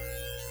preaching.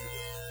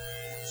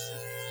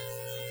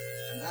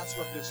 And that's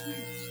what this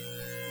means.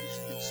 We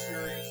should be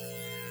serious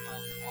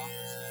about the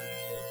office of the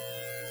faith.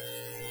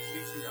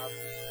 Teaching God.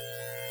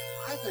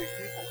 I think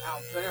people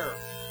out there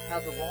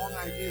have the wrong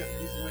idea of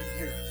people in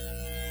here.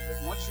 That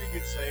once you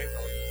get saved,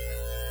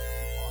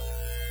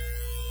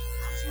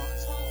 not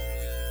so.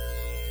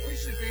 We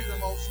should be the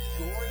most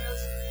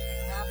joyous and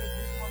happy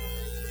people on the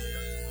face of the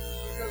earth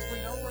because we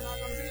know we're not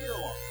going to be here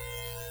long.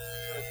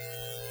 But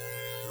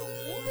the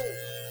world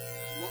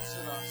looks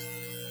at us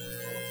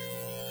and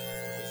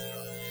goes,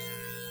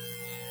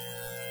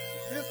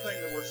 the fifth thing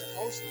that we're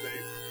supposed to be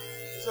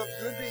is of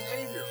good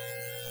behavior.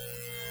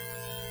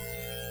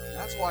 And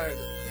that's why I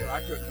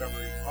couldn't never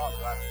even thought of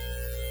that.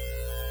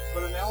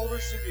 But an elder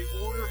should be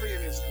orderly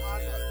in his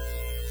conduct.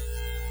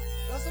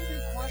 Doesn't do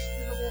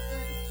questionable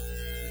things.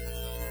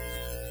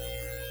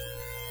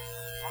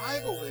 I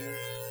believe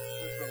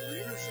that the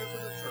leadership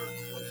of the church,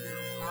 whether you're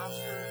a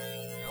pastor,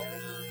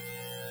 elder,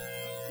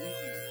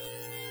 deacon,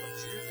 what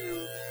you do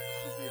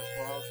should be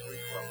above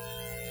reproach.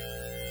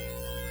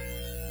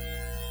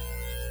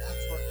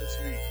 That's what this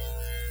means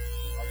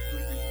of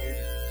good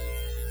behavior.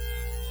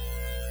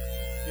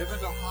 Given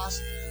to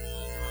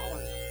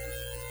hospitality.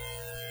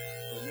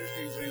 The New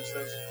King James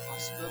says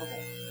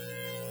hospitable.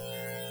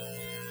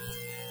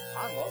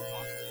 I love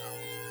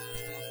hospitality.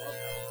 I love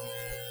that.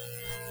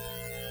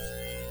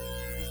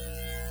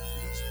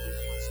 Let's be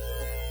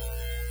hospitable.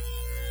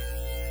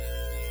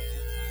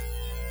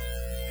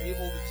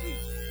 Able to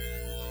teach.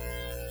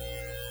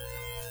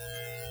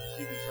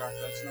 Keeping track,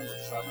 that's number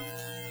 7.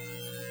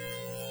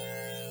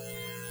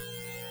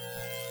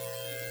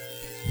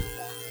 You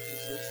want the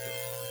position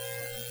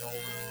of an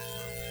elder.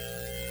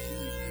 You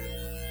need to.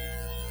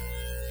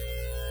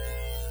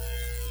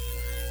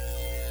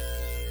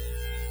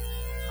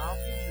 How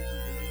can you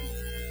believe?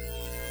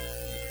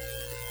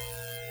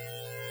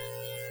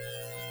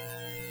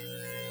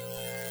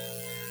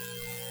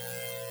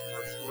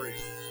 Verse 3.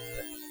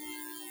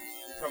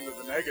 You come to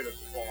the negative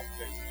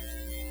qualifications.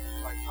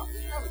 Like, how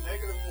can you have a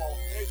negative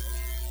qualification?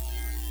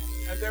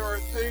 And there are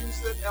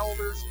things that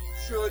elders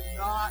should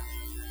not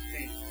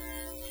be.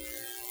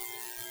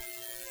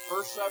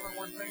 Verse 7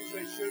 were things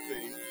they should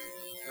be.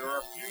 There are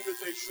a few that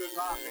they should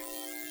not be.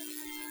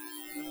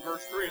 In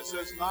verse 3 it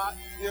says, not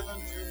given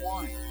to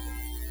wine.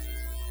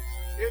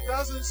 It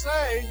doesn't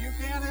say you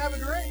can't have a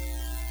drink.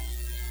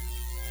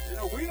 You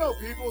know, we know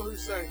people who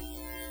say, oh,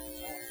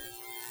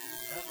 you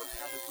never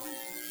have a drink.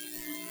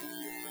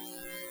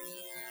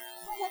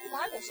 That's not what the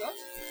Bible says.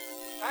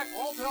 In fact,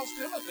 Paul tells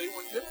Timothy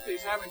when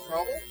Timothy's having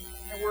trouble,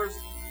 and whereas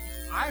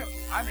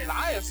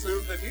I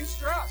assume that he's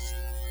stressed.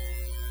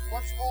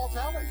 What's Paul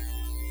telling you?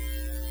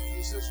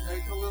 He says,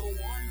 take a little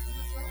wine for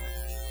the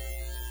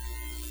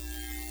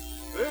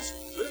church.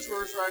 This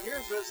verse right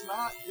here says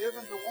not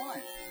given to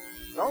wine.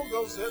 Don't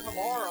go sit in the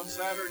bar on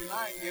Saturday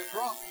night and get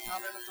drunk and come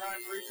in and try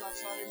and preach on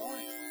Sunday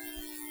morning.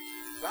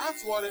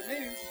 That's what it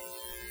means.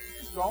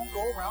 Just don't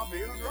go around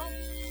being a drunk.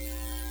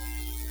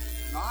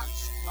 Not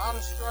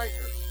a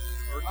striker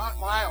or not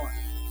violent.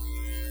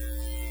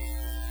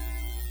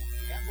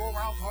 Can't go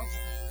around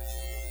punching.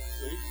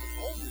 See, I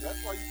told you that's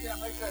why you can't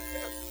make that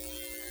fist.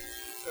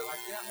 He said, I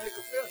can't make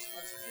a fist.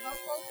 I said, you're not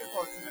supposed to be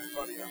punching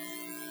anybody else.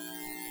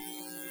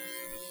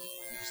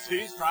 See,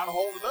 he's trying to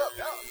hold it up,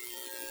 yeah.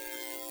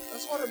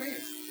 That's what it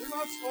means. We're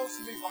not supposed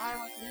to be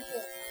violent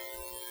people.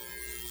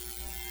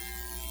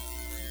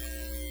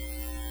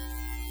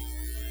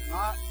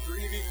 Not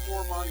greedy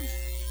for money.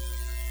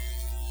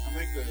 I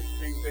think the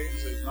King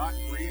James says, not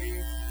greedy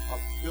of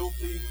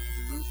filthy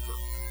lucre.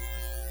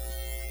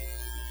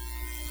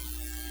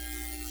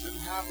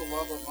 Shouldn't have the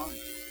love of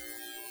money.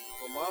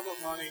 The love of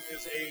money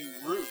is a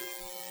root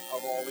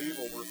of all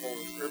evil, we're told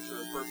in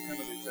Scripture in 1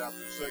 Timothy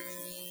chapter 6.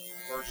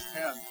 verse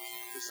 10,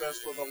 it says,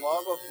 "For the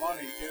love of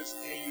money is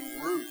a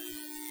root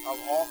of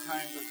all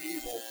kinds of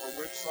evil, for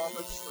which some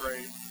have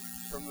strayed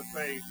from the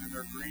faith in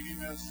their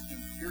greediness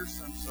and pierced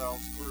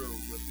themselves through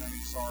with many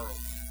sorrows."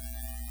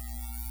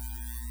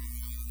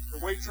 The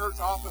way church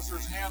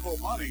officers handles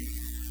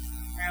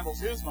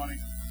his money,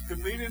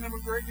 can lead him a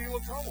great deal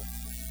of trouble.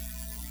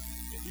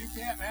 If you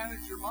can't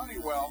manage your money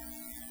well,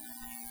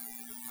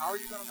 how are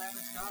you going to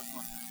manage God's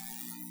money?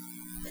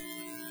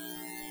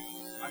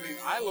 I mean,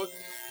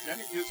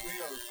 Jenny gives me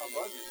a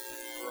budget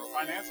or a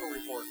financial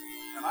report,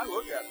 and I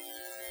look at it.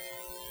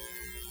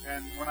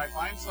 And when I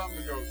find something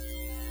that goes,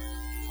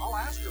 I'll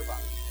ask her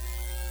about it.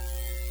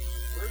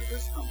 Where did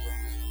this come from?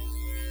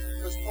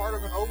 As part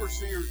of an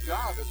overseer's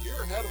job, if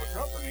you're head of a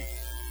company,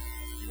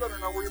 you better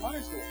know where your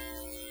money's going.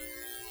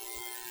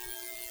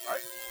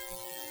 Right?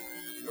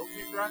 You don't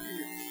keep track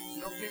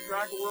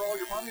of where all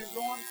your money is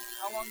going,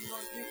 how long are you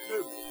going to keep it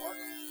to? What?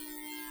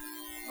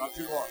 Not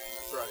too hard.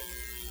 That's right.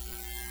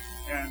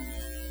 And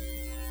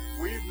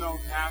we've known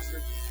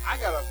pastors. I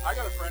got a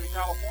friend in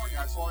California.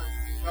 I saw him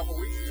a couple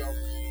weeks ago.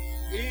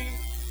 He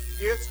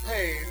gets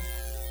paid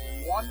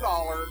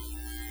 $1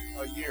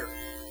 a year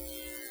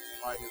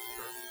by his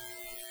church.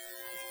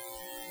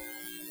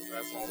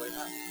 That's all they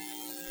have.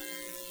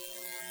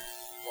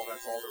 Well,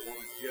 that's all they're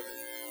willing to give it.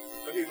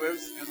 But he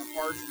lives in the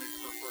parsonage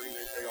for free.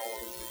 They pay all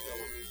of his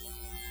utilities.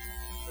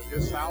 But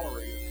his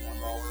salary is $1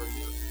 a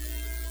year.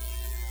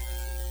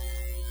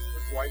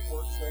 His wife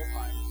works full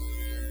time,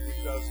 and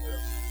he does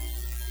this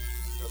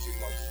because he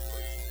loves to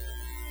preach.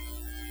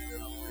 In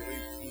a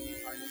really teeny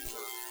tiny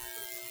church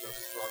that's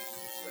just struggling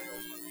to stay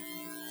open.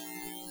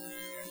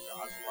 And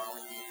God's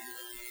allowing him to do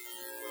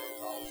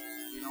that.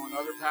 You know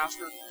another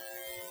pastor?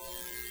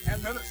 10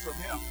 minutes from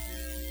him.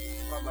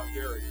 I'm talking about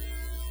Gary.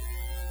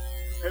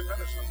 10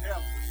 minutes from him.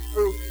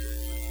 Who?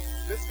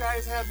 This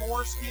guy's had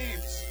more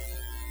schemes.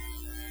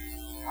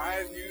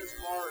 Buy used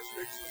cars,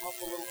 fix them up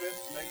a little bit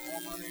to make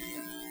more money,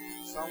 and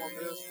sell them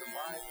this and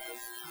buy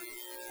this.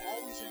 He's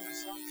always into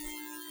some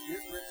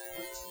get rich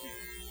quick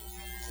scheme.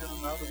 He's in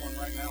another one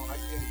right now, and I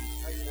can't even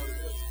tell you what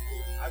it is.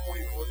 I won't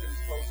even look at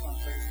his posts on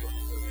Facebook.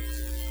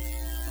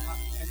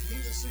 And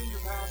he's a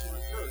senior pastor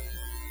at church,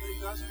 but he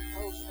doesn't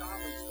post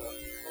godly stuff.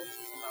 He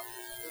posts about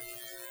his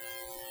business.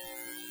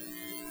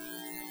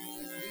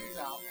 And he's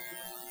out.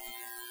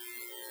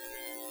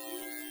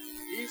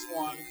 He's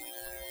one, and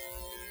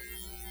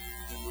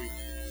we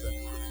set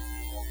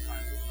all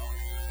kinds of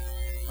noise.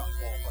 He's not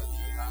qualified to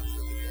be a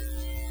pastor, because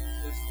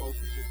his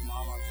focus is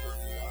not on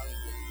serving God and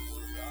getting the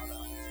word of God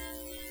out.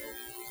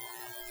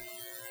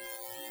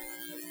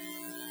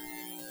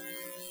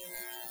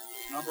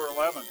 Number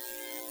 11,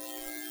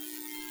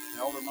 an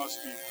elder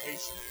must be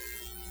patient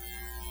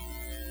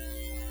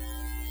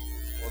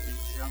or be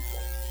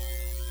gentle.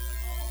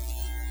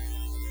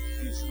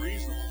 He's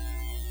reasonable.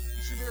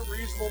 He should be a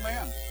reasonable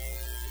man.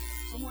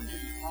 Someone you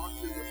can talk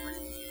to with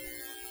reason.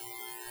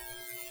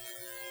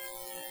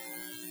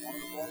 One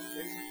of the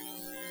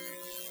qualifications.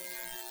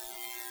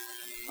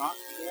 Not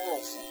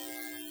quarrelsome.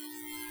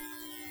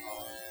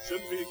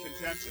 Shouldn't be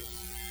contentious.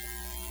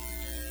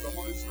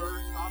 Someone who's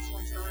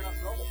constantly stirring up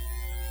trouble.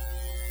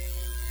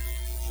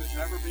 Should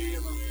never be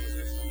in a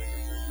position of making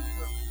decisions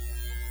for.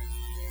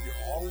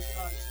 You're always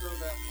trying to stir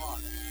that pot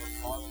or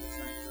cause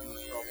dissension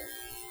or trouble.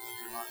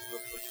 You're not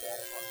swiftly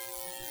qualified.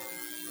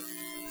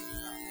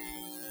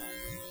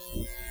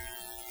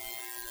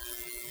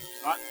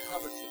 Not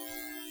covetous.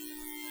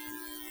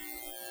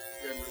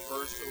 Again,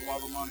 refers to the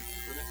love of money.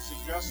 But it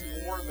suggests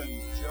more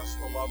than just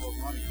the love of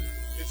money.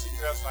 It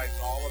suggests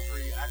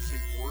idolatry,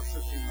 actually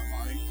worshiping the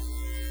money.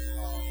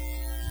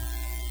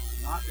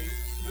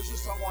 This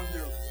is someone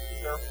who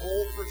their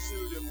whole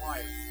pursuit in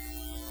life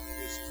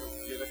is to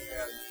get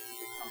ahead and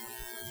become a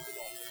good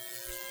adult.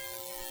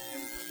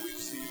 And we've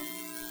seen them.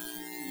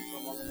 We've seen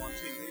some of them on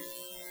TV.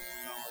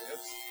 You know,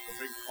 it's the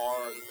big car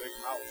or the big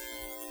house.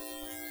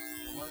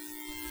 You know what?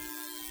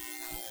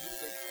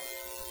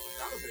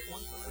 Got a big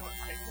one, but I mean,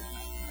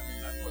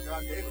 that's what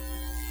God gave us.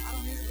 I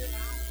don't need a big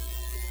house.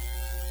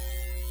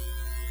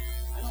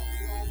 I don't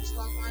need all the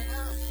stuff I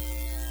have.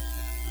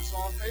 I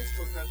saw on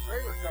Facebook that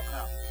trailer coming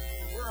out.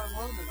 And we're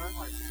unloading it. I'm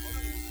like, what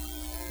are you doing?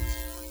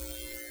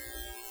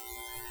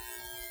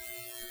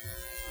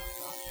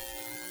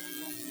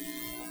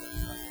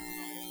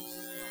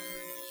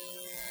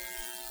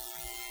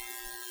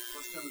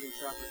 1 Timothy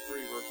chapter 3,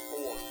 verse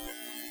 4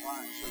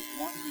 says,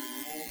 "One who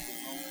rules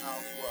his own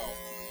house well,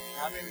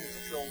 having his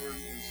children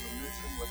in submission with